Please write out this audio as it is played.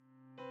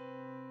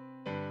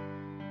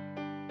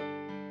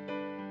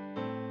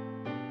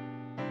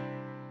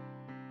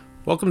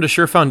Welcome to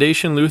Sure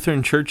Foundation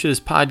Lutheran Church's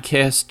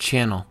podcast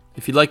channel.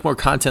 If you'd like more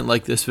content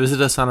like this, visit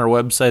us on our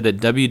website at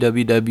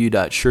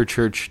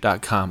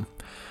www.surechurch.com.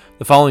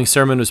 The following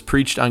sermon was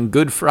preached on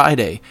Good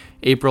Friday,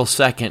 April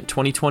 2nd,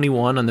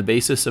 2021, on the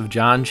basis of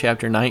John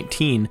chapter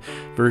 19,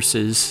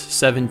 verses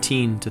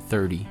 17 to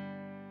 30.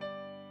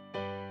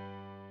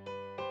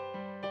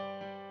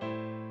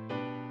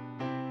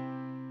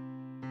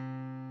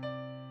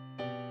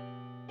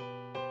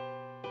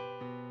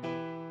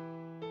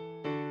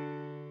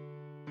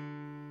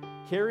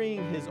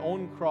 Carrying his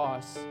own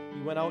cross,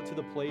 he went out to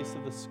the place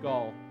of the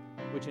skull,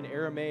 which in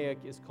Aramaic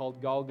is called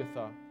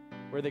Golgotha,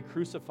 where they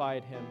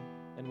crucified him,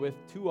 and with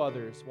two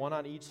others, one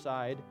on each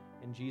side,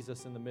 and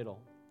Jesus in the middle.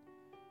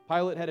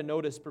 Pilate had a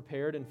notice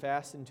prepared and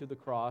fastened to the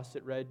cross.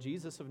 It read,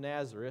 "Jesus of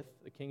Nazareth,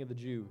 the King of the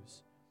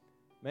Jews."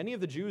 Many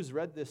of the Jews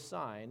read this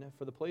sign,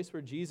 for the place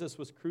where Jesus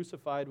was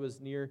crucified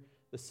was near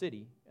the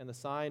city, and the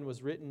sign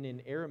was written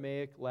in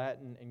Aramaic,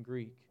 Latin, and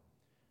Greek.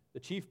 The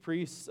chief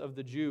priests of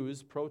the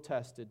Jews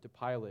protested to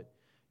Pilate,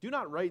 "Do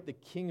not write the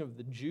King of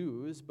the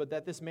Jews, but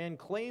that this man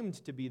claimed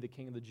to be the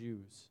King of the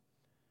Jews."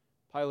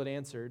 Pilate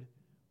answered,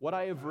 "What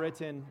I have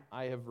written,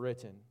 I have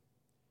written."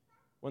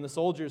 When the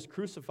soldiers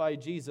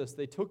crucified Jesus,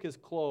 they took his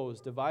clothes,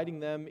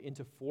 dividing them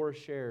into 4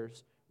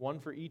 shares,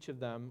 one for each of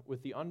them,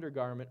 with the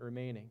undergarment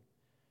remaining.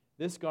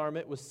 This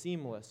garment was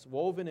seamless,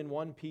 woven in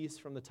one piece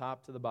from the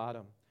top to the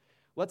bottom.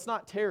 "Let's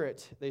not tear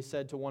it," they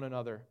said to one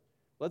another.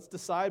 "Let's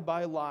decide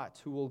by lot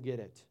who will get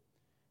it."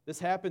 This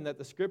happened that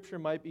the scripture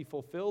might be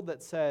fulfilled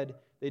that said,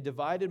 "They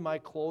divided my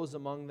clothes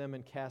among them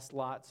and cast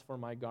lots for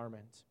my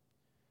garment."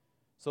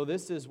 So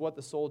this is what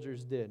the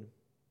soldiers did.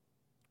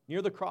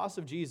 Near the cross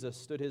of Jesus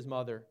stood his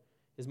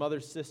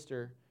mother's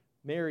sister,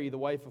 Mary, the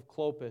wife of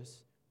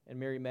Clopas, and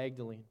Mary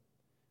Magdalene.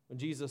 When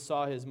Jesus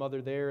saw his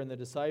mother there and the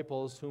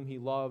disciples whom he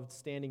loved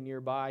standing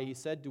nearby, he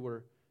said to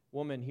her,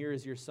 "Woman, here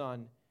is your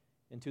son,"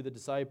 and to the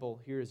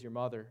disciple, "Here is your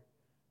mother."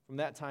 From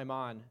that time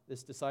on,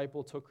 this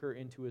disciple took her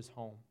into his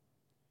home.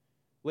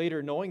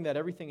 Later, knowing that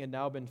everything had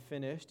now been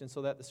finished, and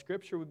so that the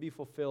scripture would be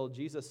fulfilled,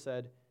 Jesus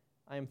said,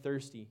 "I am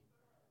thirsty."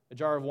 A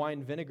jar of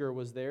wine vinegar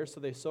was there, so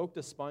they soaked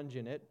a sponge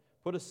in it,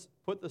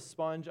 put the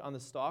sponge on the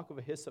stalk of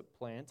a hyssop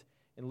plant,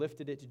 and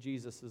lifted it to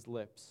Jesus'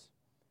 lips.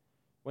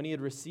 When he had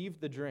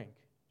received the drink,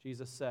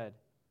 Jesus said,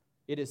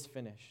 "It is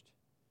finished."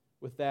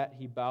 With that,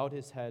 he bowed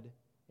his head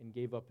and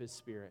gave up his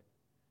spirit.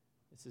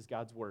 This is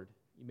God's word.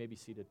 You may be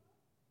seated.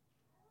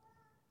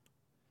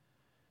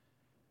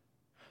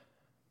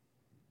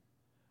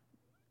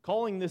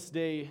 Calling this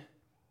day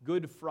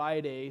Good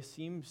Friday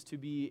seems to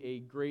be a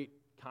great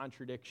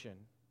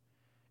contradiction.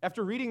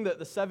 After reading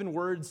the 7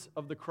 words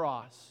of the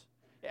cross,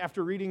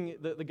 after reading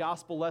the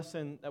gospel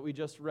lesson that we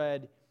just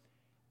read,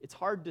 it's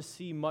hard to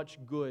see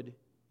much good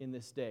in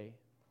this day.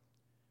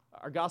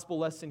 Our gospel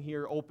lesson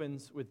here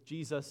opens with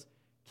Jesus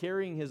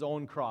carrying his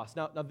own cross.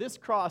 Now this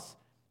cross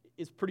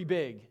is pretty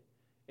big,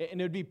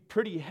 and it would be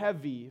pretty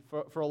heavy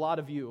for a lot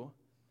of you.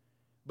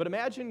 But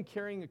imagine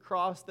carrying a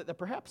cross that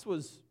perhaps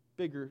was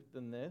bigger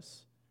than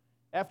this,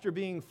 after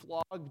being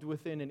flogged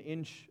within an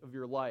inch of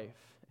your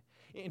life.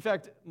 In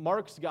fact,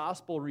 Mark's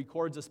gospel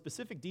records a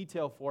specific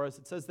detail for us.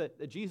 It says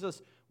that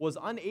Jesus was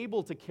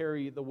unable to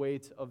carry the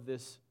weight of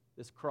this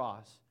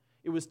cross.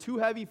 It was too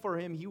heavy for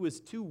him. He was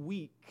too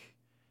weak.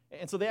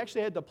 And so they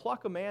actually had to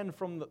pluck a man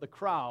from the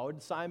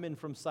crowd, Simon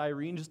from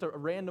Cyrene, just a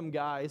random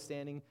guy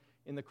standing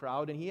in the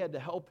crowd, and he had to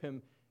help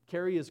him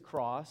carry his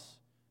cross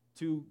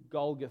to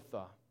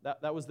Golgotha.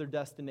 That was their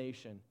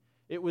destination.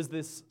 It was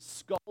this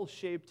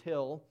skull-shaped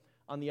hill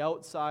on the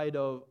outside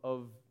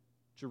of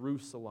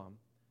Jerusalem,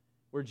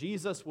 where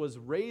Jesus was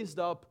raised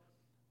up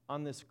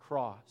on this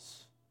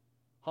cross,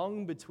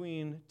 hung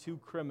between 2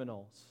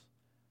 criminals.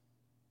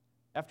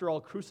 After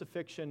all,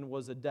 crucifixion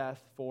was a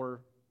death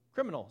for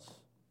criminals.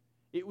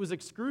 It was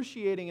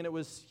excruciating and it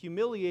was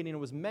humiliating. It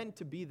was meant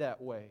to be that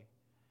way.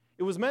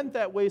 It was meant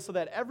that way so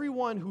that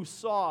everyone who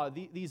saw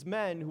these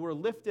men who were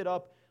lifted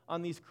up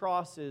on these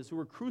crosses, who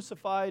were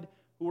crucified,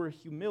 who were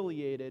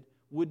humiliated,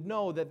 would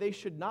know that they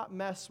should not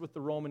mess with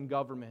the Roman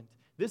government.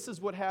 This is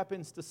what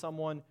happens to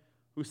someone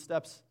who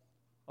steps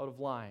out of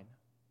line.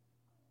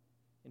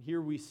 And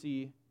here we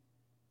see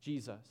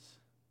Jesus.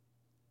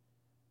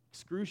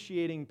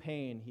 Excruciating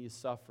pain he is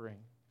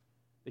suffering.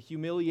 The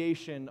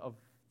humiliation of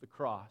the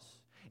cross.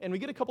 And we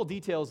get a couple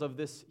details of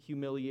this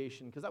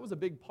humiliation, because that was a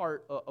big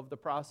part of the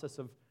process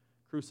of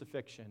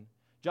crucifixion.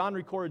 John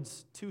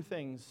records 2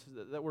 things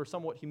that were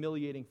somewhat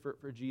humiliating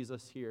for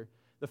Jesus here.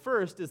 The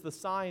first is the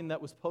sign that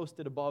was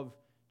posted above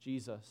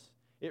Jesus.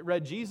 It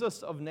read,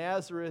 "Jesus of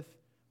Nazareth,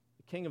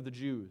 the King of the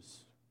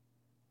Jews."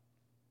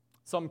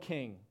 Some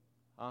king,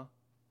 huh?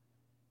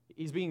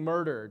 He's being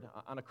murdered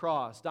on a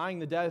cross, dying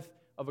the death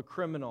of a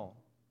criminal.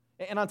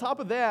 And on top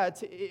of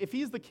that, if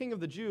he's the King of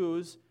the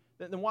Jews,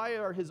 then why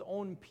are his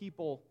own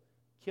people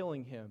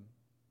killing him?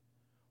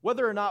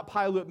 Whether or not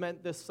Pilate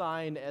meant this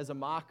sign as a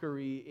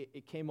mockery,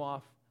 it came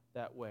off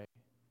that way.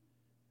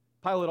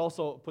 Pilate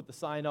also put the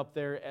sign up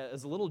there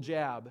as a little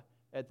jab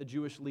at the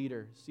Jewish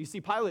leaders. You see,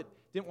 Pilate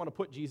didn't want to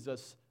put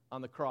Jesus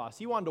on the cross.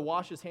 He wanted to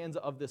wash his hands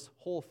of this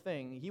whole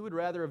thing. He would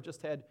rather have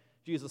just had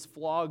Jesus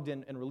flogged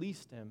and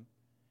released him.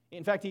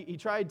 In fact, he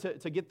tried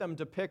to get them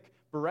to pick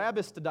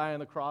Barabbas to die on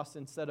the cross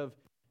instead of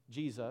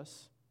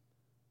Jesus.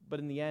 But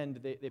in the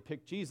end, they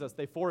picked Jesus.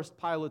 They forced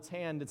Pilate's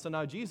hand. And so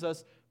now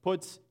Jesus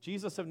puts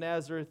Jesus of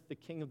Nazareth, the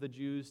King of the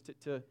Jews,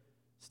 to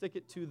stick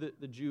it to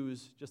the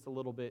Jews just a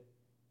little bit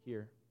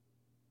here.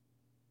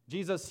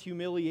 Jesus'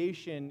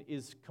 humiliation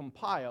is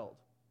compiled.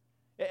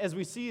 As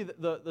we see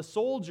the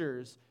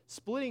soldiers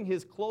splitting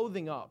his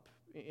clothing up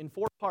in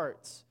 4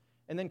 parts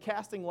and then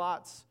casting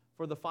lots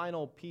for the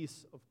final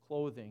piece of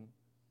clothing.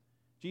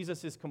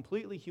 Jesus is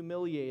completely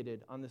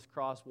humiliated on this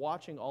cross,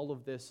 watching all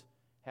of this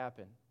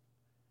happen.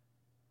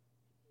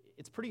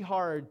 It's pretty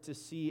hard to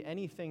see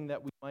anything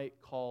that we might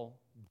call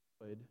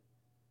good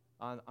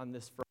on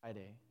this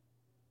Friday.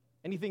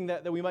 Anything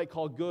that we might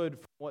call good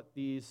from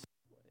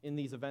in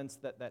these events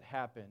that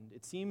happened.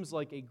 It seems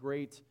like a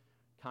great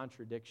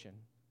contradiction.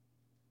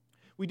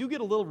 We do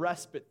get a little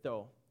respite,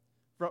 though,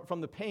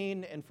 from the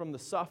pain and from the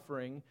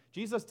suffering.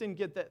 Jesus didn't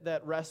get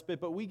that respite,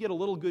 but we get a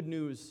little good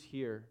news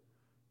here,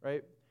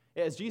 right?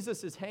 As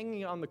Jesus is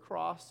hanging on the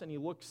cross and he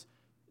looks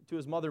to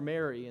his mother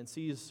Mary and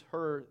sees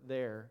her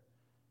there,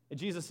 and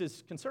Jesus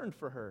is concerned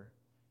for her.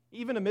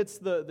 Even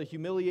amidst the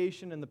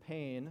humiliation and the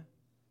pain,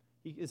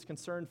 he is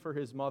concerned for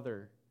his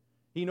mother.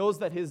 He knows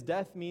that his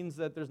death means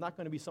that there's not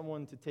going to be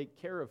someone to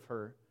take care of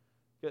her.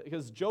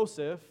 Because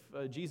Joseph,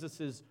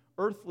 Jesus'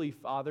 earthly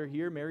father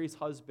here, Mary's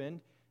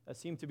husband,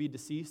 seemed to be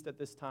deceased at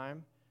this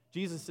time.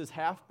 Jesus'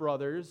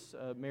 half-brothers,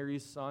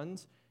 Mary's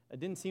sons,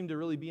 didn't seem to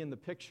really be in the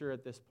picture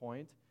at this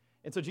point.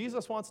 And so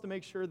Jesus wants to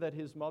make sure that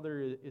his mother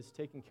is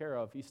taken care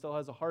of. He still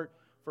has a heart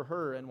for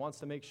her and wants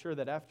to make sure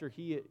that after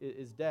he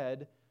is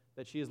dead,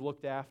 that she is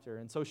looked after.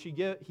 And so he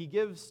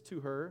gives to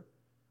her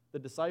the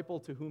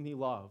disciple to whom he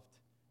loved,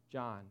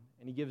 John.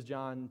 And he gives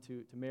John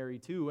to Mary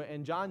too.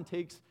 And John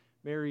takes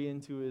Mary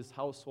into his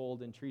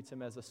household and treats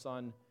him as a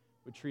son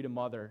would treat a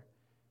mother.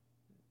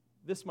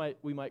 This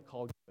we might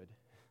call good.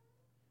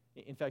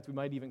 In fact, we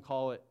might even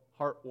call it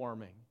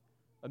heartwarming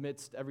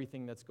amidst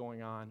everything that's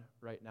going on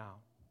right now.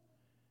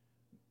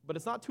 But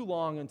it's not too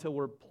long until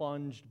we're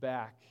plunged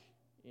back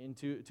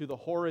into the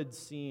horrid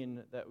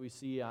scene that we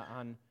see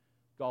on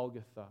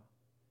Golgotha.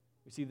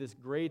 We see this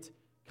great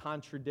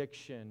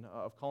contradiction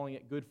of calling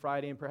it Good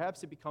Friday, and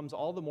perhaps it becomes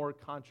all the more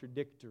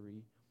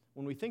contradictory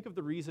when we think of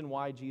the reason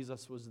why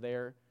Jesus was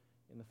there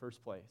in the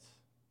first place.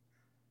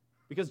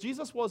 Because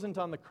Jesus wasn't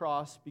on the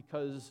cross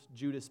because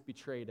Judas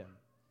betrayed him,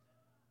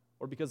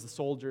 or because the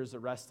soldiers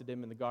arrested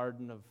him in the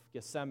Garden of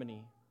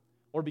Gethsemane,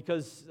 or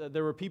because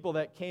there were people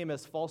that came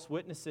as false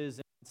witnesses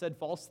and said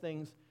false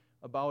things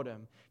about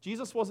him.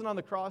 Jesus wasn't on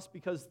the cross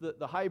because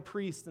the high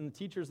priest and the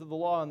teachers of the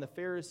law and the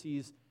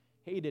Pharisees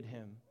hated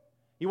him.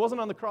 He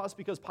wasn't on the cross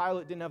because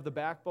Pilate didn't have the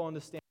backbone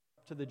to stand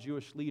up to the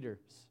Jewish leaders.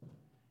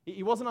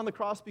 He wasn't on the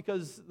cross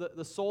because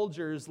the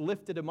soldiers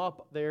lifted him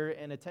up there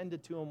and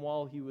attended to him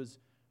while he was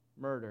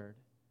murdered.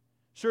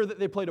 Sure, that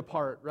they played a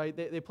part, right?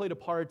 They played a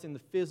part in the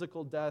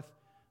physical death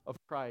of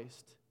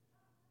Christ.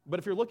 But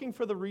if you're looking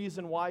for the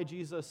reason why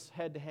Jesus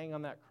had to hang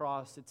on that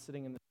cross, it's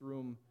sitting in this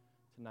room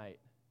tonight.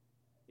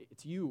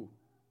 It's you.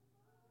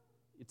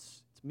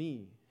 It's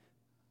me.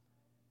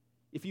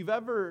 If you've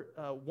ever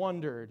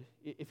wondered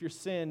if your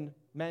sin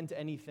meant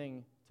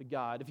anything to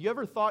God, if you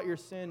ever thought your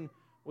sin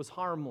was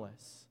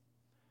harmless,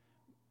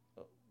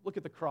 look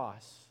at the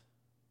cross.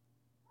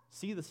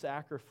 See the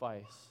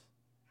sacrifice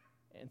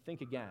and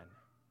think again.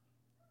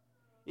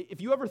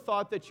 If you ever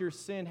thought that your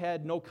sin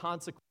had no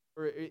consequence,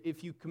 or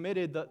if you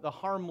committed the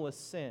harmless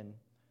sin,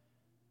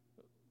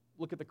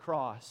 look at the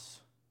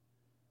cross.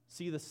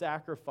 See the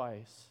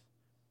sacrifice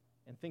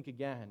and think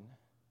again.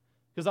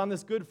 Because on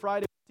this Good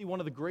Friday, we see one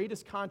of the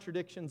greatest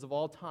contradictions of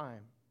all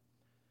time.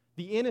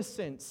 The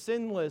innocent,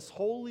 sinless,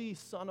 holy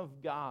Son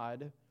of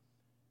God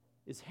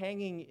is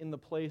hanging in the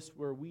place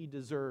where we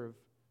deserve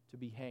to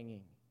be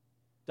hanging,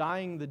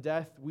 dying the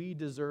death we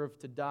deserve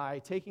to die,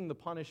 taking the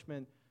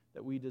punishment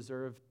that we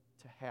deserve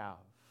to have.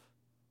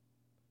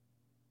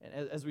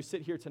 And as we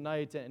sit here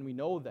tonight and we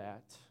know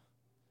that,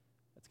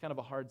 it's kind of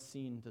a hard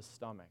scene to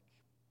stomach.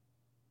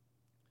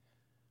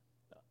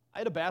 I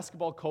had a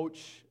basketball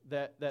coach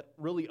that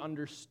really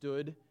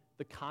understood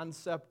the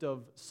concept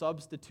of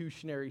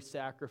substitutionary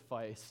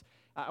sacrifice.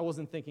 I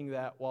wasn't thinking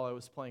that while I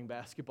was playing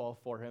basketball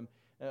for him,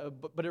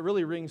 but it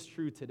really rings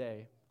true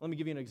today. Let me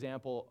give you an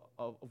example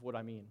of what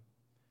I mean.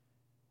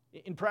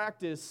 In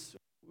practice,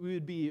 we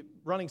would be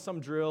running some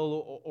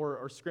drill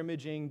or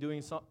scrimmaging,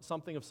 doing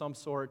something of some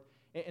sort,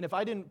 and if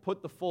I didn't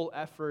put the full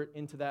effort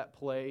into that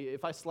play,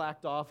 if I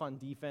slacked off on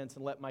defense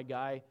and let my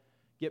guy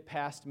get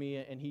past me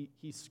and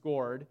he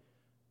scored,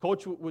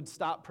 coach would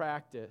stop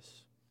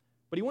practice.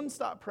 But he wouldn't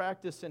stop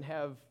practice and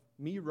have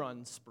me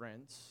run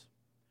sprints.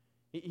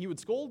 He would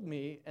scold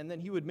me, and then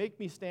he would make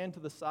me stand to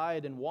the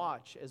side and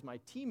watch as my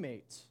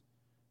teammates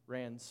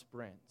ran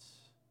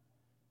sprints.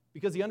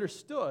 Because he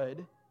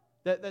understood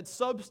that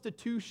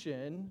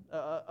substitution,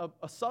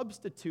 a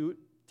substitute,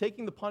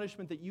 taking the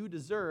punishment that you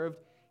deserved,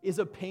 is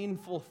a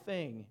painful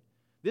thing.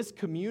 This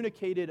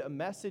communicated a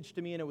message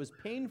to me, and it was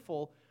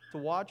painful to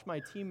watch my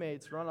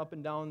teammates run up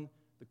and down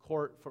the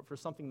court for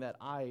something that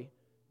I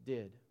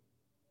did.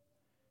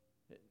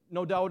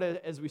 No doubt,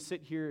 as we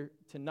sit here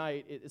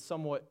tonight, it is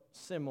somewhat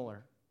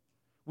similar.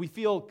 We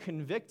feel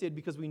convicted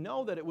because we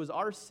know that it was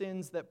our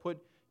sins that put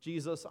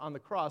Jesus on the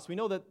cross. We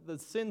know that the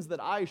sins that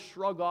I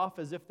shrug off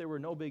as if they were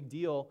no big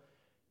deal,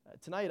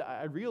 tonight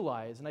I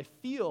realize and I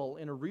feel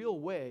in a real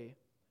way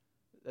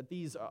that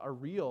these are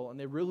real and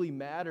they really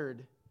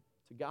mattered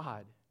to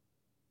God.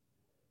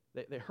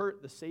 They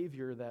hurt the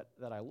Savior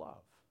that I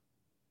love.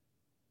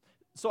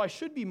 So I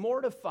should be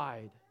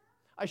mortified.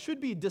 I should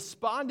be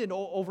despondent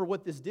over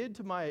what this did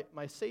to my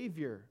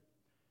Savior.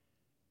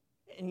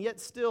 And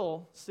yet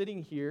still,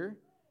 sitting here,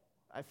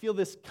 I feel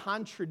this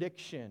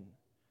contradiction,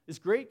 this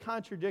great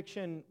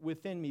contradiction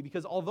within me,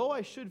 because although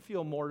I should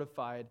feel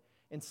mortified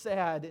and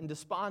sad and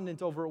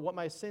despondent over what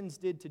my sins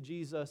did to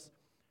Jesus,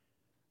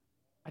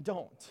 I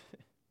don't.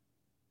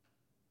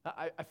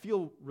 I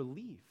feel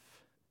relief.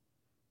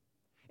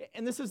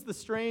 And this is the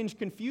strange,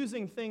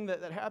 confusing thing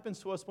that happens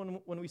to us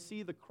when we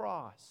see the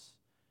cross.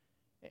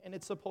 And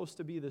it's supposed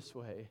to be this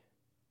way.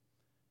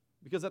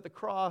 Because at the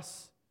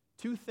cross,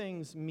 two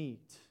things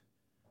meet: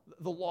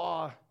 the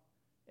law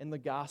and the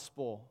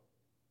gospel.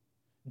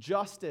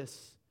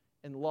 Justice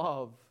and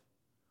love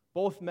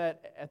both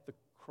met at the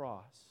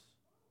cross.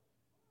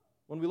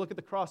 When we look at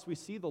the cross, we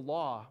see the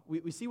law.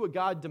 We see what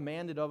God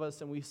demanded of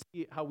us, and we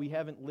see how we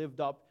haven't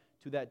lived up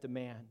to that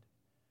demand.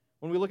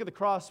 When we look at the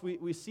cross,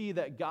 we see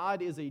that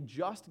God is a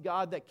just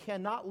God that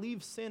cannot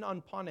leave sin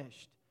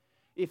unpunished.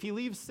 If he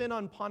leaves sin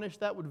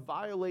unpunished, that would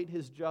violate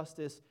his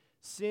justice.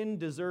 Sin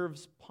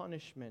deserves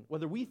punishment,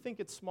 whether we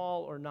think it's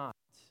small or not.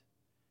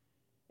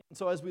 And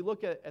so as we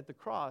look at the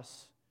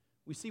cross,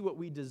 we see what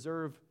we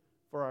deserve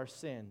for our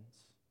sins.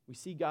 We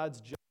see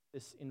God's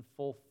justice in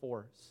full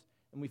force,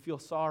 and we feel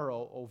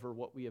sorrow over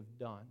what we have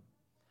done.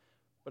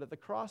 But at the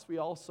cross, we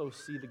also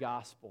see the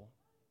gospel.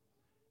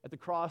 At the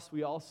cross,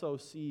 we also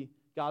see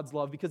God's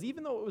love, because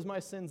even though it was my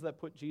sins that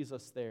put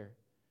Jesus there,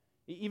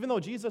 even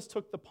though Jesus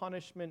took the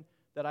punishment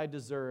that I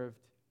deserved,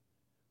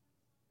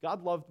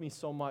 God loved me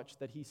so much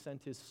that he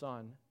sent his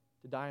son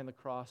to die on the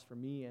cross for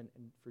me and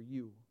for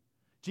you.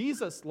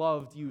 Jesus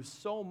loved you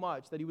so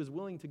much that he was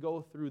willing to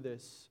go through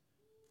this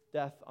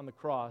death on the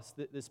cross,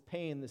 this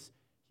pain, this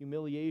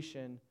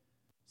humiliation,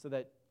 so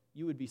that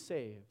you would be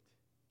saved.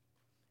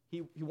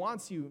 He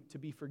wants you to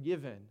be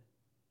forgiven.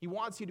 He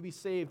wants you to be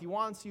saved. He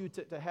wants you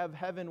to have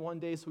heaven one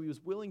day, so he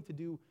was willing to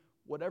do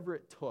whatever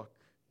it took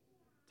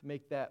to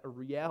make that a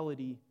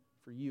reality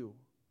for you.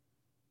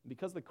 And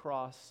because of the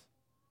cross,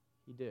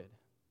 he did.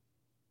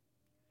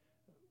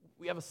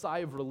 We have a sigh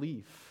of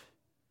relief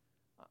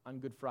on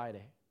Good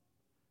Friday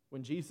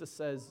when Jesus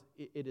says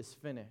it is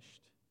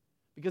finished.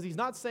 Because he's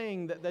not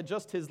saying that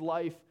just his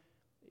life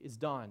is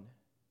done.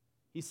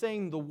 He's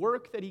saying the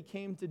work that he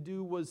came to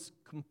do was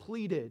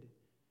completed.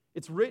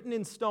 It's written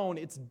in stone.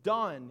 It's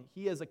done.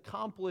 He has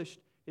accomplished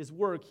his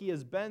work. He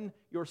has been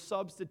your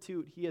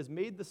substitute. He has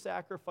made the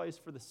sacrifice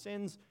for the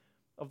sins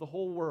of the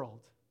whole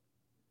world.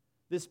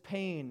 This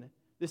pain,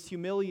 this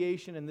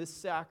humiliation, and this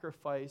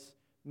sacrifice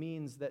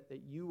means that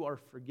you are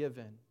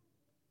forgiven,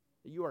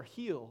 that you are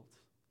healed,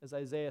 as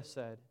Isaiah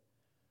said.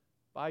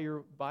 By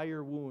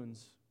your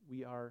wounds,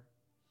 we are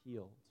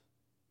healed.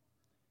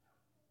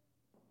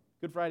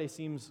 Good Friday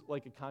seems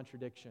like a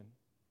contradiction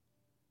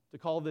to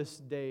call this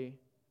day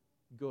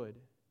good.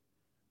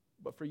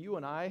 But for you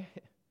and I,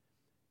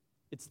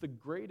 it's the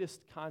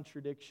greatest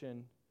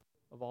contradiction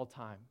of all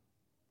time.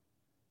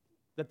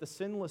 That the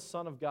sinless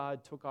Son of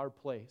God took our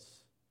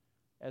place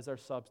as our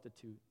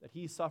substitute, that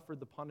he suffered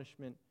the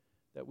punishment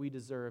that we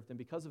deserved, and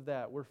because of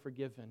that, we're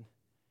forgiven,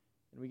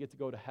 and we get to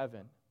go to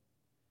heaven.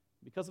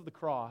 Because of the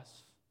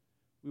cross,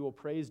 we will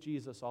praise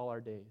Jesus all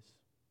our days.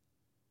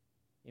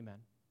 Amen.